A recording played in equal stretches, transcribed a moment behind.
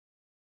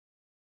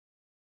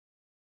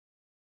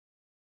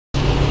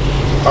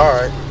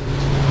Alright.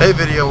 Hey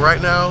video, right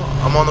now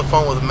I'm on the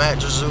phone with Matt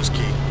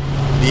Jaszewski,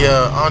 the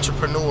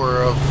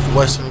entrepreneur of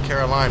Western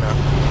Carolina.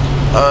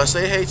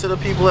 Say hey to the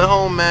people at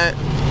home, Matt.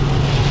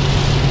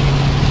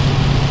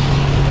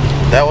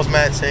 That was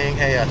Matt saying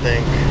hey, I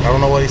think. I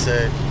don't know what he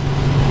said.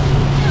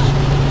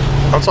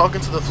 I'm talking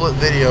to the Flip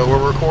video.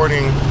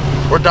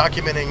 We're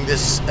documenting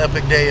this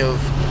epic day of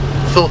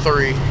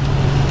filthery.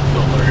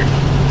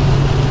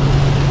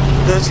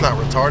 That's not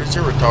retarded,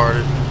 you're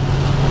retarded.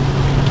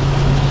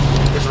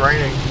 It's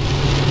raining.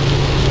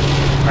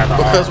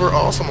 Because we're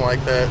awesome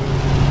like that.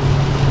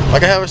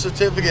 Like I have a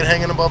certificate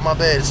hanging above my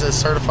bed. It says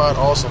certified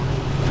awesome.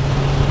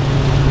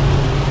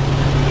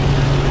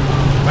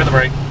 Wait the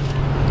break.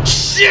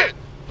 Shit!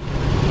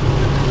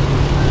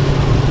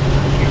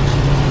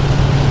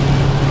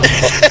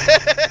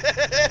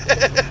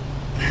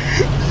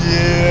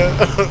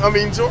 Yeah. I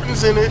mean,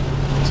 Jordan's in it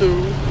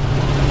too.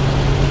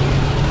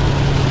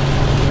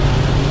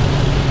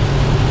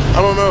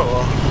 I don't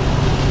know.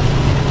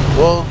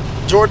 Well,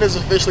 Jordan is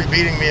officially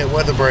beating me at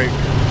weather break.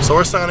 So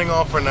we're signing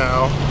off for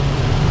now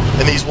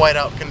in these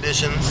whiteout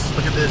conditions.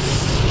 Look at this.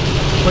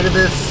 Look at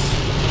this.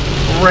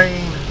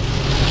 Rain.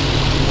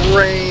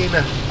 Rain.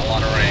 A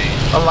lot of rain.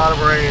 A lot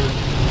of rain.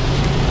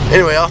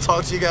 Anyway, I'll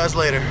talk to you guys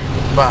later.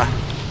 Bye.